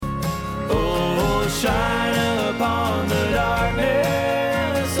Oh, shine upon the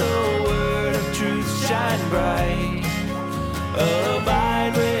darkness, oh, word of truth, shine bright.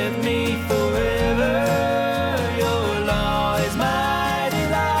 Abide with me forever, your law is my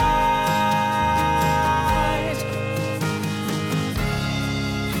delight.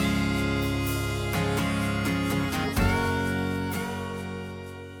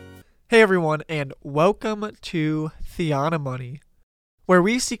 Hey everyone, and welcome to Theonomony, where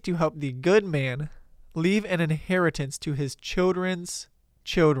we seek to help the good man leave an inheritance to his children's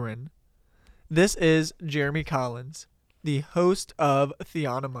children. This is Jeremy Collins, the host of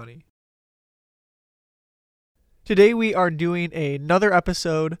Theonomony. Today we are doing another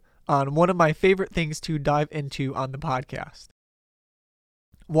episode on one of my favorite things to dive into on the podcast.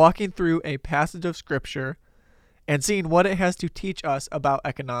 Walking through a passage of scripture and seeing what it has to teach us about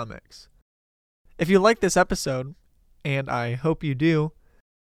economics. If you like this episode, and I hope you do,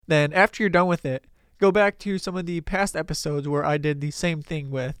 then after you're done with it, go back to some of the past episodes where I did the same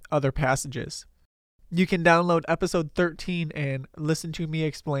thing with other passages. You can download episode 13 and listen to me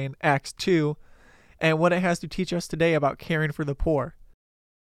explain Acts 2 and what it has to teach us today about caring for the poor.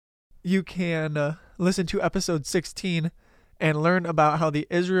 You can listen to episode 16 and learn about how the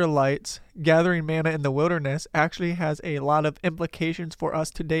Israelites gathering manna in the wilderness actually has a lot of implications for us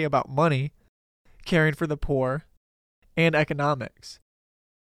today about money, caring for the poor, and economics.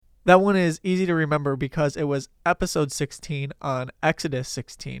 That one is easy to remember because it was episode 16 on Exodus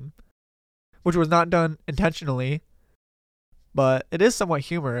 16, which was not done intentionally, but it is somewhat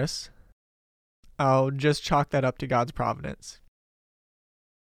humorous. I'll just chalk that up to God's providence.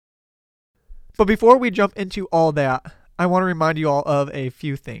 But before we jump into all that, I want to remind you all of a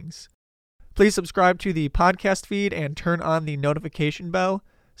few things. Please subscribe to the podcast feed and turn on the notification bell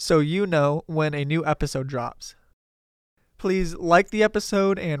so you know when a new episode drops. Please like the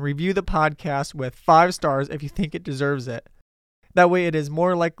episode and review the podcast with 5 stars if you think it deserves it. That way it is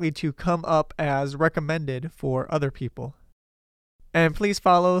more likely to come up as recommended for other people. And please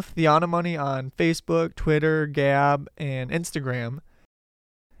follow Theonomony on Facebook, Twitter, Gab, and Instagram.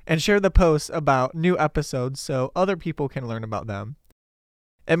 And share the posts about new episodes so other people can learn about them.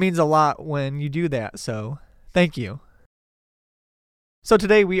 It means a lot when you do that, so thank you. So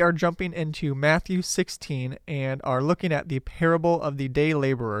today we are jumping into Matthew 16 and are looking at the parable of the day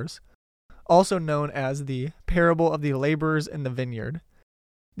laborers, also known as the parable of the laborers in the vineyard.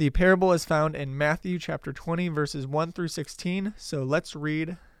 The parable is found in Matthew chapter 20 verses 1 through 16, so let's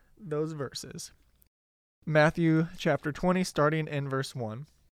read those verses. Matthew chapter 20 starting in verse 1.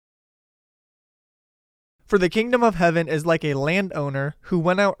 For the kingdom of heaven is like a landowner who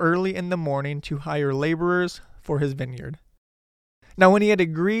went out early in the morning to hire laborers for his vineyard. Now when he had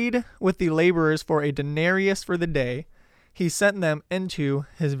agreed with the laborers for a denarius for the day, he sent them into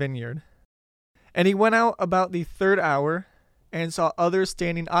his vineyard. And he went out about the 3rd hour and saw others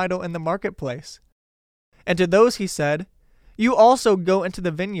standing idle in the marketplace. And to those he said, You also go into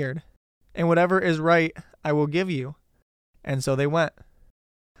the vineyard, and whatever is right I will give you. And so they went.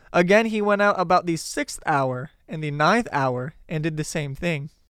 Again he went out about the 6th hour and the 9th hour and did the same thing.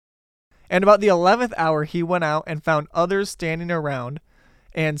 And about the 11th hour he went out and found others standing around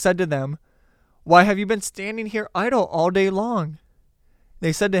and said to them, Why have you been standing here idle all day long?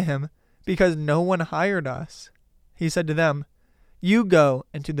 They said to him, Because no one hired us. He said to them, You go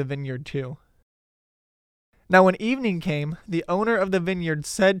into the vineyard too. Now when evening came, the owner of the vineyard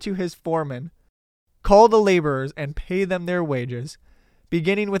said to his foreman, Call the laborers and pay them their wages,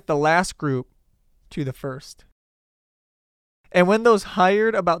 beginning with the last group to the first. And when those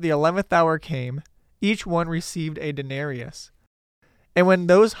hired about the 11th hour came, each one received a denarius. And when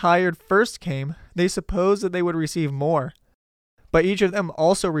those hired first came, they supposed that they would receive more, but each of them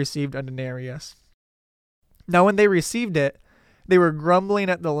also received a denarius. Now when they received it, they were grumbling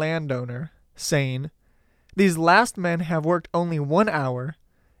at the landowner, saying, These last men have worked only 1 hour,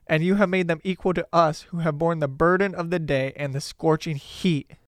 and you have made them equal to us who have borne the burden of the day and the scorching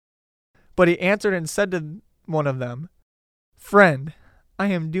heat. But he answered and said to one of them, Friend, I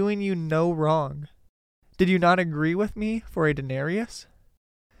am doing you no wrong. Did you not agree with me for a denarius?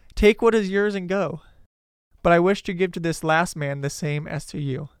 Take what is yours and go. But I wish to give to this last man the same as to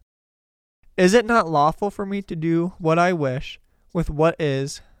you. Is it not lawful for me to do what I wish with what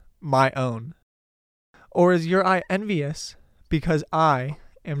is my own? Or is your eye envious because I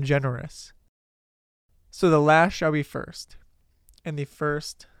am generous? So the last shall be first, and the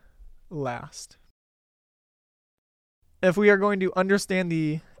first last. If we are going to understand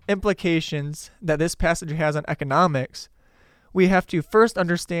the implications that this passage has on economics, we have to first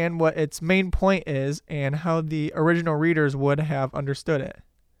understand what its main point is and how the original readers would have understood it.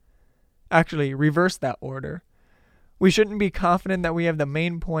 actually reverse that order. We shouldn't be confident that we have the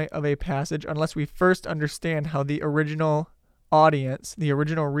main point of a passage unless we first understand how the original audience, the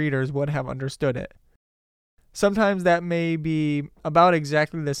original readers, would have understood it. Sometimes that may be about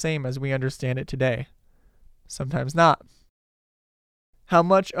exactly the same as we understand it today. Sometimes not. How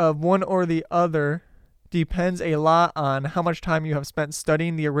much of one or the other depends a lot on how much time you have spent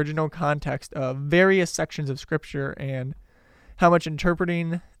studying the original context of various sections of Scripture and how much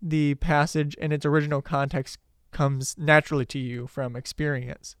interpreting the passage in its original context comes naturally to you from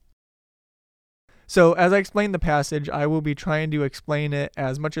experience. So, as I explain the passage, I will be trying to explain it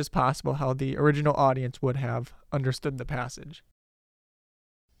as much as possible how the original audience would have understood the passage.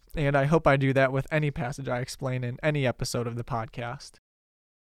 And I hope I do that with any passage I explain in any episode of the podcast.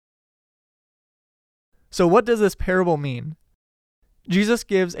 So what does this parable mean? Jesus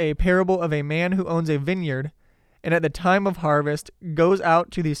gives a parable of a man who owns a vineyard and at the time of harvest goes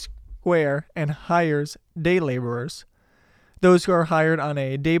out to the square and hires day laborers, those who are hired on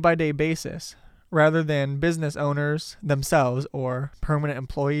a day-by-day basis, rather than business owners themselves or permanent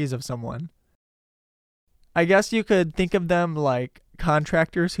employees of someone. I guess you could think of them like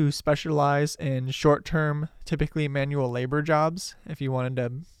contractors who specialize in short-term, typically manual labor jobs, if you wanted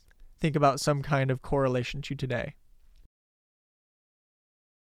to think about some kind of correlation to today.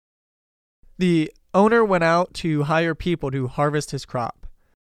 The owner went out to hire people to harvest his crop.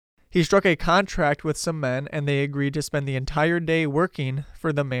 He struck a contract with some men, and they agreed to spend the entire day working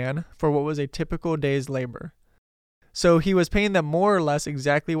for the man for what was a typical day's labor. So he was paying them more or less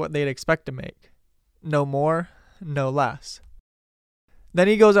exactly what they'd expect to make. No more, no less. Then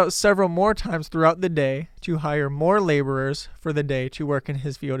he goes out several more times throughout the day to hire more laborers for the day to work in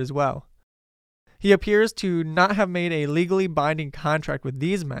his field as well. He appears to not have made a legally binding contract with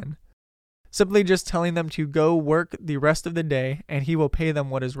these men, simply just telling them to go work the rest of the day and he will pay them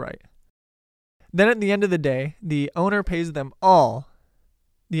what is right. Then at the end of the day, the owner pays them all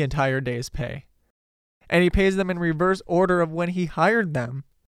the entire day's pay. And he pays them in reverse order of when he hired them.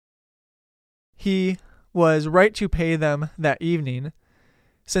 He was right to pay them that evening,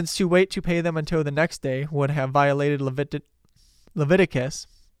 since to wait to pay them until the next day would have violated Leviticus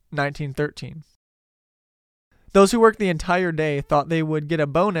 19:13. Those who worked the entire day thought they would get a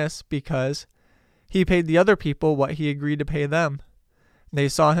bonus because he paid the other people what he agreed to pay them. They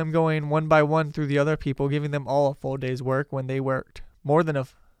saw him going one by one through the other people, giving them all a full day's work when they worked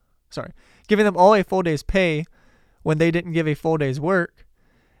giving them all a full day's pay when they didn't give a full day's work,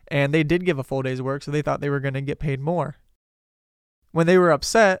 and they did give a full day's work, so they thought they were going to get paid more. When they were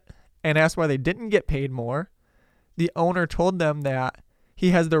upset and asked why they didn't get paid more, the owner told them that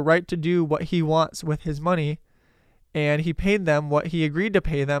he has the right to do what he wants with his money, and he paid them what he agreed to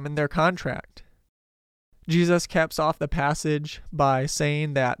pay them in their contract. Jesus caps off the passage by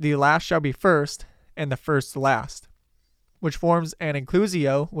saying that the last shall be first and the first last, which forms an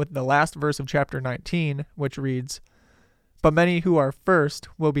inclusio with the last verse of chapter 19, which reads, "But many who are first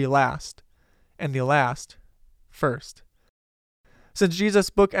will be last, and the last first." Since Jesus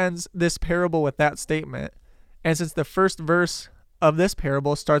bookends this parable with that statement, and since the first verse of this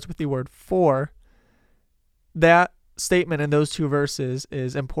parable starts with the word "for," that statement in those two verses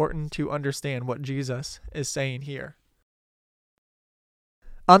is important to understand what Jesus is saying here.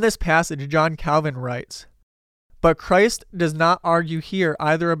 On this passage, John Calvin writes, "But Christ does not argue here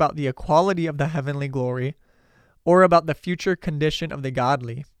either about the equality of the heavenly glory or about the future condition of the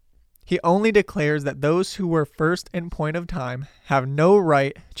godly. He only declares that those who were first in point of time have no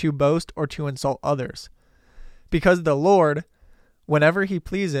right to boast or to insult others, because the Lord, whenever he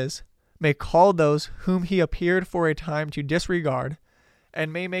pleases, may call those whom he appeared for a time to disregard,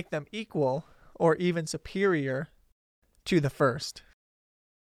 and may make them equal or even superior to the first."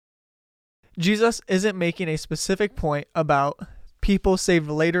 Jesus isn't making a specific point about people saved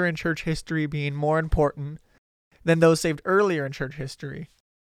later in church history being more important than those saved earlier in church history,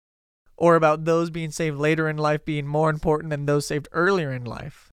 or about those being saved later in life being more important than those saved earlier in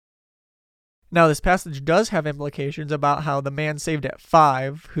life. Now, this passage does have implications about how the man saved at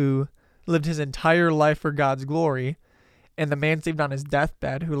 5, who lived his entire life for God's glory, and the man saved on his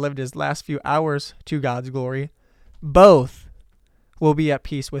deathbed, who lived his last few hours to God's glory, both will be at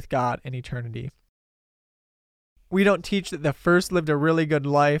peace with God in eternity. We don't teach that the first lived a really good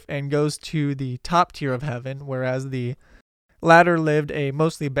life and goes to the top tier of heaven, whereas the latter lived a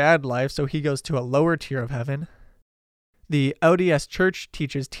mostly bad life, so he goes to a lower tier of heaven. The LDS Church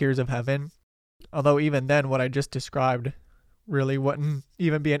teaches tiers of heaven, although even then what I just described really wouldn't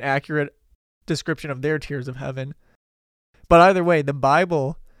even be an accurate description of their tiers of heaven. But either way, the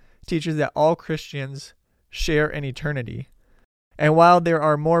Bible teaches that all Christians share in eternity. And while there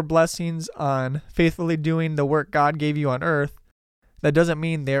are more blessings on faithfully doing the work God gave you on earth, that doesn't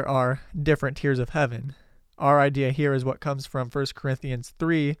mean there are different tiers of heaven. Our idea here is what comes from 1 Corinthians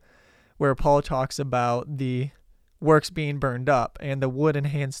 3, where Paul talks about the works being burned up and the wood and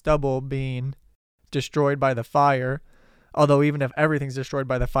hay and stubble being destroyed by the fire. Although even if everything's destroyed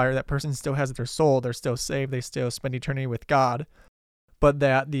by the fire, that person still has their soul. They're still saved. They still spend eternity with God. But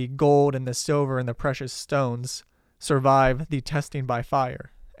that the gold and the silver and the precious stones survive the testing by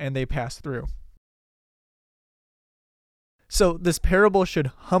fire, and they pass through. So this parable should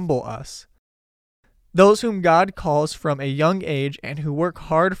humble us. Those whom God calls from a young age and who work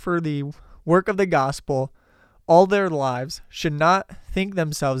hard for the work of the gospel all their lives should not think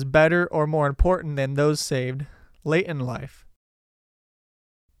themselves better or more important than those saved late in life.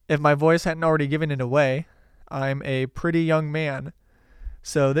 If my voice hadn't already given it away, I'm a pretty young man,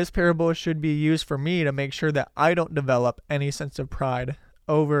 so this parable should be used for me to make sure that I don't develop any sense of pride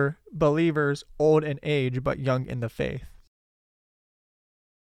over believers old in age but young in the faith.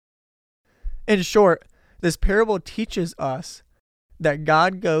 In short, this parable teaches us that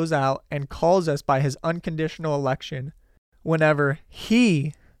God goes out and calls us by his unconditional election whenever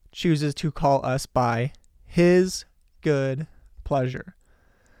he chooses to call us by his good pleasure.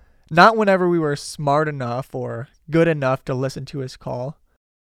 Not whenever we were smart enough or good enough to listen to his call.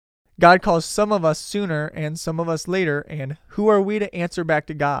 God calls some of us sooner and some of us later, and who are we to answer back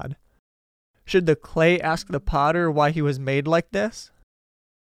to God? Should the clay ask the potter why he was made like this?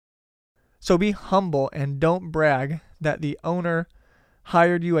 So be humble and don't brag that the owner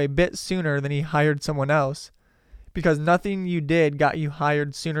hired you a bit sooner than he hired someone else, because nothing you did got you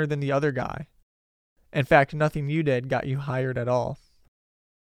hired sooner than the other guy. In fact, nothing you did got you hired at all.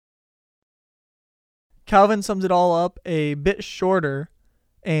 Calvin sums it all up a bit shorter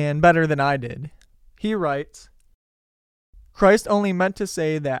and better than I did. He writes, Christ only meant to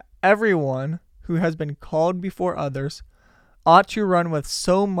say that everyone who has been called before others ought to run with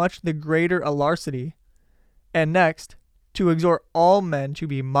so much the greater alacrity, and next, to exhort all men to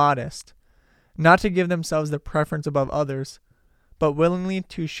be modest, not to give themselves the preference above others, but willingly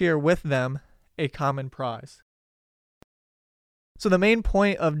to share with them a common prize. So the main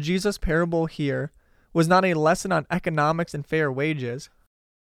point of Jesus' parable here was not a lesson on economics and fair wages,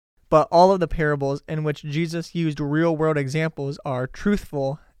 but all of the parables in which Jesus used real-world examples are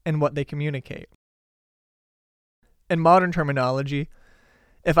truthful in what they communicate. In modern terminology,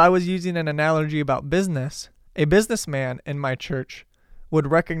 if I was using an analogy about business, a businessman in my church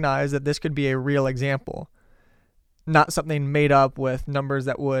would recognize that this could be a real example, not something made up with numbers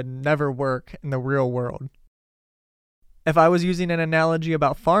that would never work in the real world. If I was using an analogy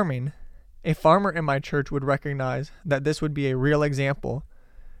about farming, a farmer in my church would recognize that this would be a real example,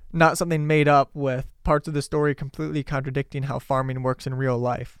 not something made up with parts of the story completely contradicting how farming works in real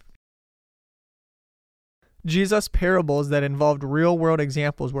life. Jesus' parables that involved real-world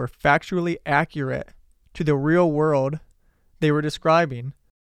examples were factually accurate to the real world they were describing,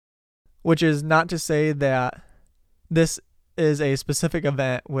 which is not to say that this is a specific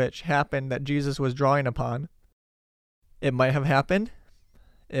event which happened that Jesus was drawing upon. It might have happened.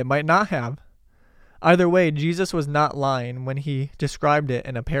 It might not have. Either way, Jesus was not lying when he described it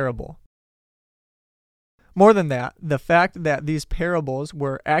in a parable. More than that, the fact that these parables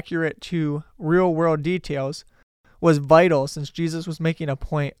were accurate to real-world details was vital, since Jesus was making a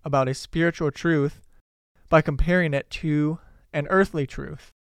point about a spiritual truth by comparing it to an earthly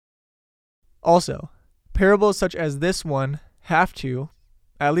truth. Also, parables such as this one have to,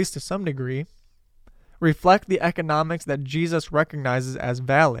 at least to some degree, reflect the economics that Jesus recognizes as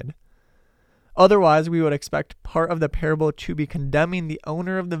valid. Otherwise, we would expect part of the parable to be condemning the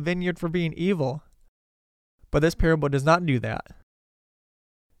owner of the vineyard for being evil. But this parable does not do that.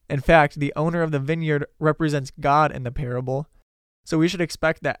 In fact, the owner of the vineyard represents God in the parable, so we should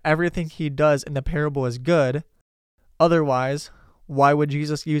expect that everything he does in the parable is good. Otherwise, why would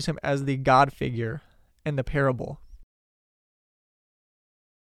Jesus use him as the God figure in the parable?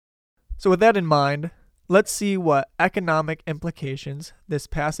 So with that in mind, let's see what economic implications this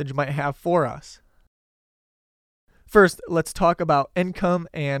passage might have for us. First, let's talk about income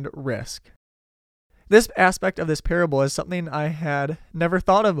and risk. This aspect of this parable is something I had never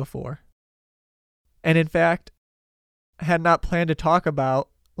thought of before, and in fact, had not planned to talk about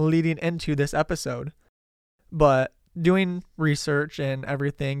leading into this episode. But doing research and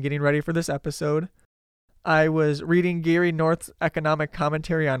everything, getting ready for this episode, I was reading Gary North's economic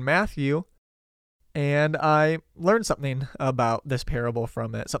commentary on Matthew, and I learned something about this parable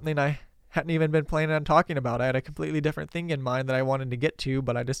from it, something I hadn't even been planning on talking about. I had a completely different thing in mind that I wanted to get to,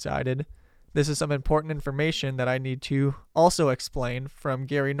 but I decided this is some important information that I need to also explain from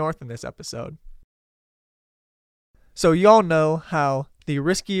Gary North in this episode. So you all know how the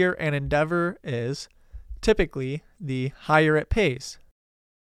riskier an endeavor is, typically the higher it pays.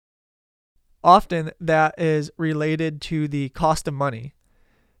 Often that is related to the cost of money.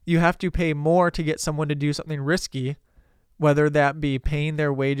 You have to pay more to get someone to do something risky, whether that be paying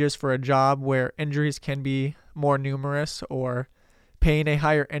their wages for a job where injuries can be more numerous, or paying a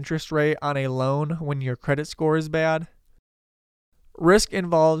higher interest rate on a loan when your credit score is bad. Risk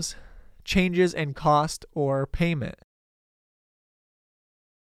involves changes in cost or payment.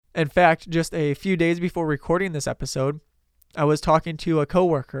 In fact, just a few days before recording this episode, I was talking to a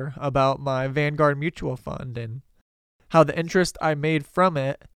coworker about my Vanguard mutual fund and how the interest I made from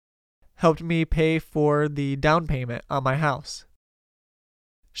it helped me pay for the down payment on my house.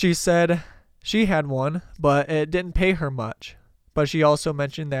 She said she had one, but it didn't pay her much. But she also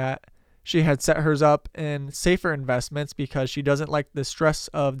mentioned that she had set hers up in safer investments because she doesn't like the stress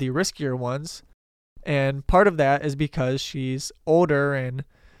of the riskier ones. And part of that is because she's older and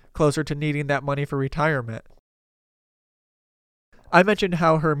closer to needing that money for retirement. I mentioned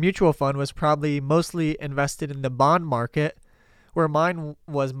how her mutual fund was probably mostly invested in the bond market, where mine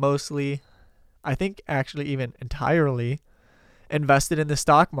was mostly, I think actually even entirely, invested in the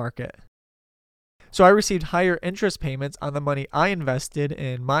stock market. So I received higher interest payments on the money I invested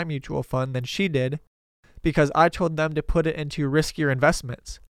in my mutual fund than she did because I told them to put it into riskier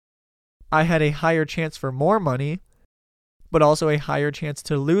investments. I had a higher chance for more money, but also a higher chance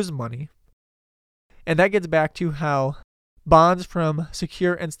to lose money. And that gets back to how bonds from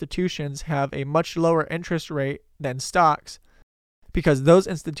secure institutions have a much lower interest rate than stocks because those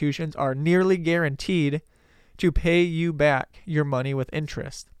institutions are nearly guaranteed to pay you back your money with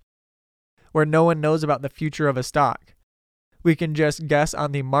interest, where no one knows about the future of a stock. We can just guess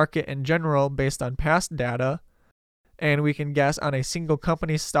on the market in general based on past data, and we can guess on a single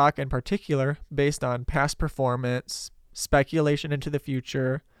company's stock in particular based on past performance, speculation into the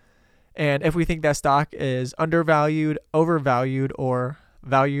future, and if we think that stock is undervalued, overvalued, or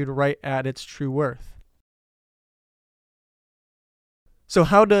valued right at its true worth. So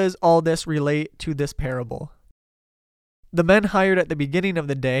how does all this relate to this parable? The men hired at the beginning of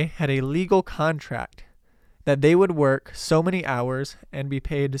the day had a legal contract that they would work so many hours and be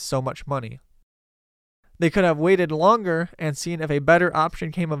paid so much money. They could have waited longer and seen if a better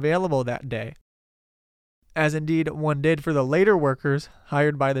option came available that day, as indeed one did for the later workers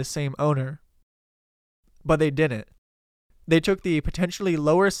hired by the same owner. But they didn't. They took the potentially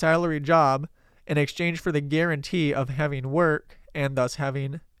lower salary job in exchange for the guarantee of having work and thus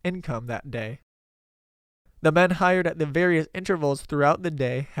having income that day. The men hired at the various intervals throughout the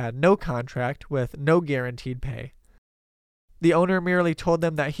day had no contract with no guaranteed pay. The owner merely told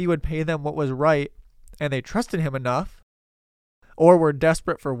them that he would pay them what was right, and they trusted him enough, or were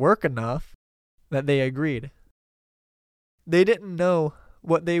desperate for work enough, that they agreed. They didn't know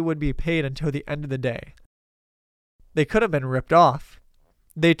what they would be paid until the end of the day. They could have been ripped off.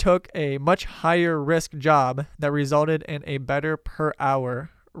 They took a much higher risk job that resulted in a better per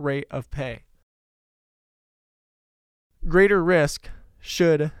hour rate of pay. Greater risk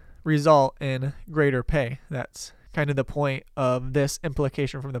should result in greater pay. That's kind of the point of this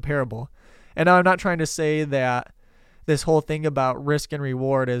implication from the parable. And now I'm not trying to say that this whole thing about risk and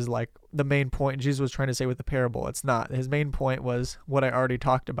reward is like the main point Jesus was trying to say with the parable. It's not. His main point was what I already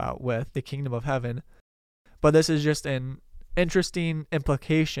talked about with the kingdom of heaven. But this is just an interesting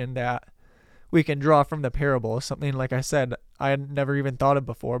implication that we can draw from the parable. Something, like I said, I had never even thought of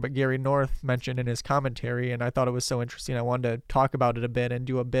before, but Gary North mentioned in his commentary, and I thought it was so interesting. I wanted to talk about it a bit and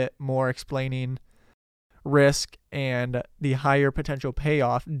do a bit more explaining risk and the higher potential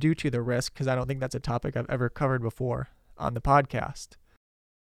payoff due to the risk, because I don't think that's a topic I've ever covered before on the podcast.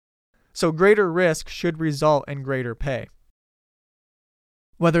 So greater risk should result in greater pay.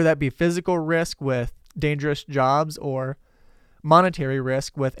 Whether that be physical risk with dangerous jobs or monetary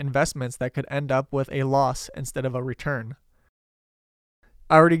risk with investments that could end up with a loss instead of a return.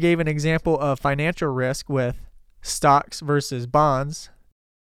 I already gave an example of financial risk with stocks versus bonds.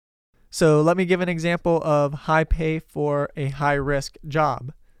 So let me give an example of high pay for a high risk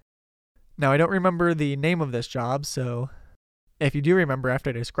job. Now I don't remember the name of this job, so if you do remember after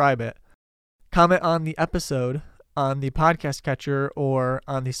I describe it, comment on the episode on the podcast catcher or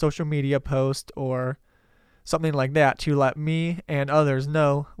on the social media post or something like that to let me and others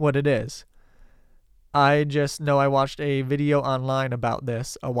know what it is. I just know I watched a video online about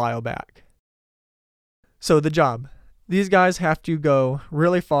this a while back. So the job. These guys have to go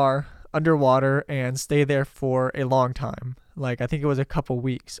really far underwater and stay there for a long time. Like, I think it was a couple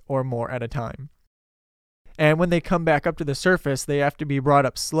weeks or more at a time. And when they come back up to the surface, they have to be brought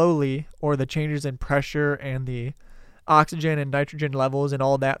up slowly, or the changes in pressure and the oxygen and nitrogen levels and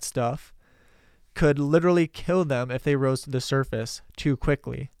all that stuff could literally kill them if they rose to the surface too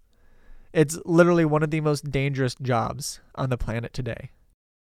quickly. It's literally one of the most dangerous jobs on the planet today.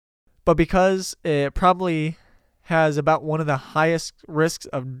 But because it probably has about one of the highest risks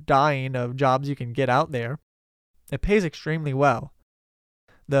of dying of jobs you can get out there, it pays extremely well.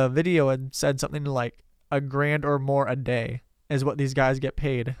 The video had said something like $1,000 or more a day is what these guys get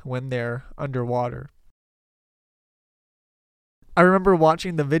paid when they're underwater. I remember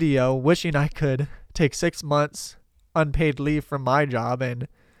watching the video, wishing I could take 6 months unpaid leave from my job and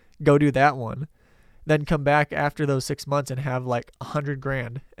go do that one, then come back after those 6 months and have like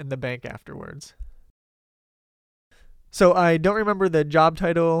 $100,000 in the bank afterwards. So I don't remember the job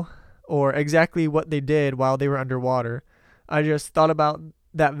title or exactly what they did while they were underwater. I just thought about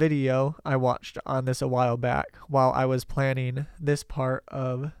that video I watched on this a while back while I was planning this part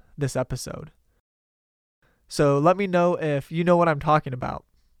of this episode. So let me know if you know what I'm talking about.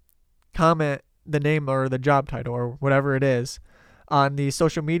 Comment the name or the job title or whatever it is on the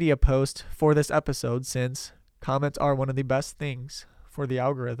social media post for this episode, since comments are one of the best things for the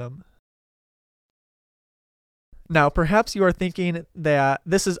algorithm. Now, perhaps you are thinking that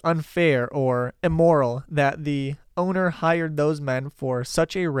this is unfair or immoral that the owner hired those men for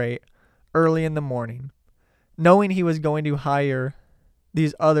such a rate early in the morning, knowing he was going to hire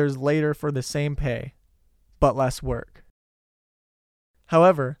these others later for the same pay, but less work.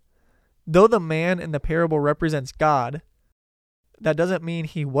 However, though the man in the parable represents God, that doesn't mean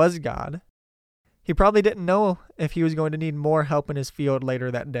he was God. He probably didn't know if he was going to need more help in his field later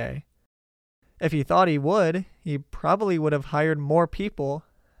that day. If he thought he would, he probably would have hired more people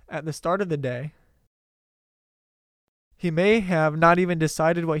at the start of the day. He may have not even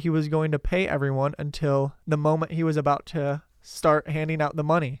decided what he was going to pay everyone until the moment he was about to start handing out the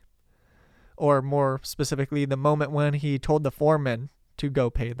money. Or more specifically, the moment when he told the foreman to go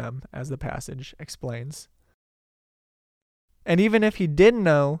pay them, as the passage explains. And even if he did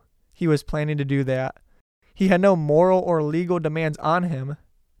know he was planning to do that, he had no moral or legal demands on him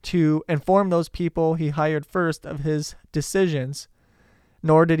to inform those people he hired first of his decisions,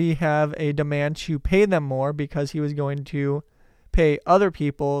 nor did he have a demand to pay them more because he was going to pay other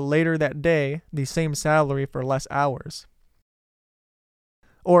people later that day the same salary for less hours.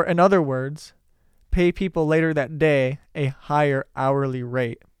 Or in other words, pay people later that day a higher hourly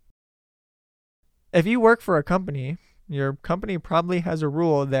rate. If you work for a company, your company probably has a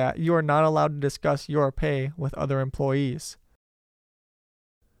rule that you are not allowed to discuss your pay with other employees.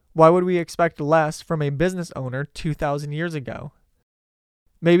 Why would we expect less from a business owner 2,000 years ago?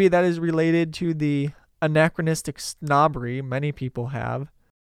 Maybe that is related to the anachronistic snobbery many people have,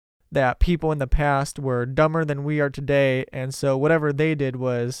 that people in the past were dumber than we are today, and so whatever they did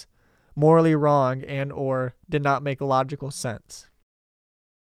was morally wrong and or did not make logical sense.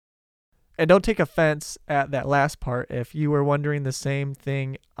 And don't take offense at that last part if you were wondering the same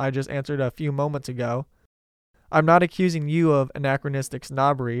thing I just answered a few moments ago. I'm not accusing you of anachronistic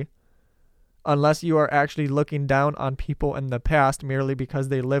snobbery, unless you are actually looking down on people in the past merely because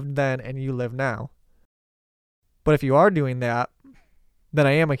they lived then and you live now. But if you are doing that, then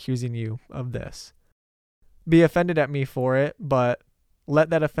I am accusing you of this. Be offended at me for it, but let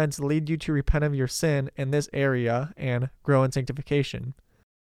that offense lead you to repent of your sin in this area and grow in sanctification.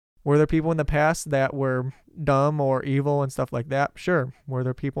 Were there people in the past that were dumb or evil and stuff like that? Sure. Were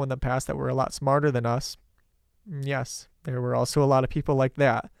there people in the past that were a lot smarter than us? Yes, there were also a lot of people like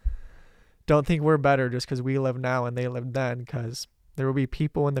that. Don't think we're better just because we live now and they lived then, because there will be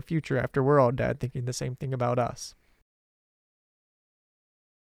people in the future after we're all dead thinking the same thing about us.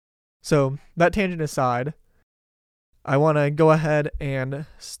 So, that tangent aside, I want to go ahead and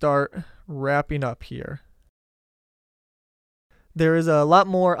start wrapping up here. There is a lot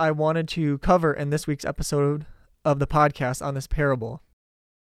more I wanted to cover in this week's episode of the podcast on this parable.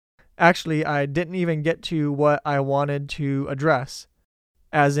 Actually, I didn't even get to what I wanted to address,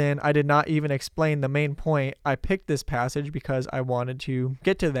 as in I did not even explain the main point. I picked this passage because I wanted to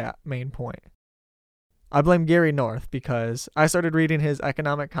get to that main point. I blame Gary North because I started reading his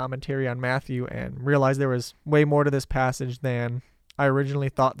economic commentary on Matthew and realized there was way more to this passage than I originally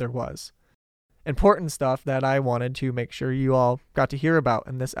thought there was. Important stuff that I wanted to make sure you all got to hear about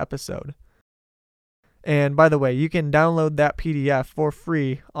in this episode. And by the way, you can download that PDF for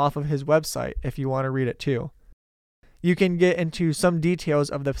free off of his website if you want to read it too. You can get into some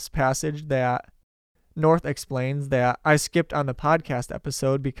details of this passage that North explains that I skipped on the podcast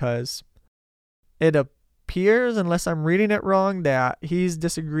episode because it appears, unless I'm reading it wrong, that he's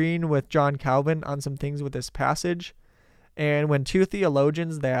disagreeing with John Calvin on some things with this passage. And when two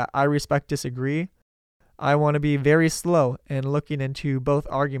theologians that I respect disagree, I want to be very slow in looking into both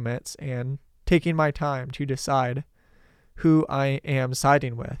arguments and taking my time to decide who I am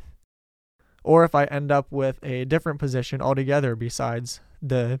siding with, or if I end up with a different position altogether besides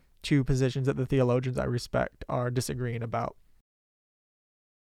the two positions that the theologians I respect are disagreeing about.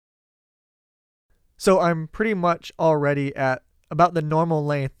 So I'm pretty much already at about the normal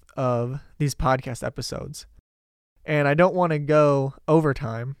length of these podcast episodes, and I don't want to go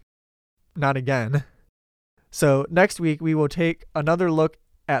overtime, not again. So next week we will take another look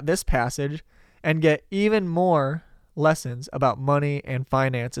at this passage and get even more lessons about money and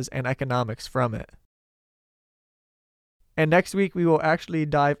finances and economics from it. And next week we will actually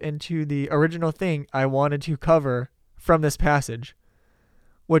dive into the original thing I wanted to cover from this passage,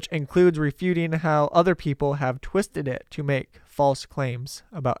 which includes refuting how other people have twisted it to make false claims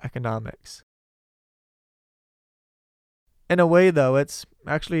about economics. In a way, though, it's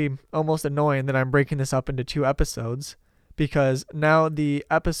actually almost annoying that I'm breaking this up into 2 episodes, because now the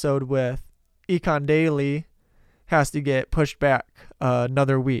episode with Econ Daily has to get pushed back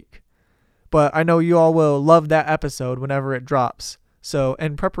another week. But I know you all will love that episode whenever it drops. So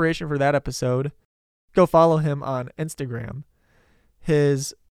in preparation for that episode, go follow him on Instagram.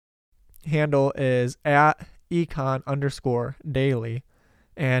 His handle is @econ_daily.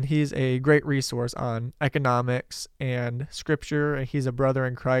 And he's a great resource on economics and scripture. He's a brother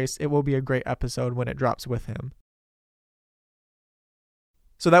in Christ. It will be a great episode when it drops with him.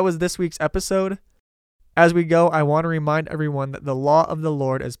 So that was this week's episode. As we go, I want to remind everyone that the law of the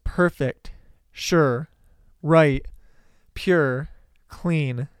Lord is perfect, sure, right, pure,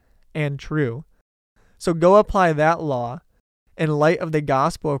 clean, and true. So go apply that law in light of the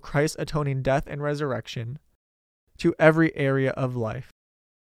gospel of Christ's atoning death and resurrection to every area of life.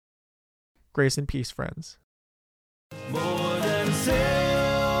 Grace and peace, friends. More than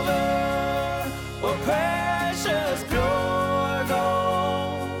silver or precious pure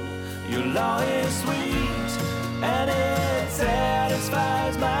gold, your law is sweet and it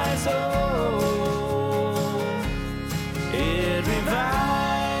satisfies my soul. It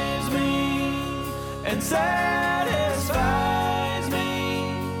revives me and satisfies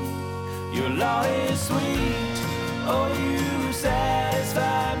me. Your law is sweet.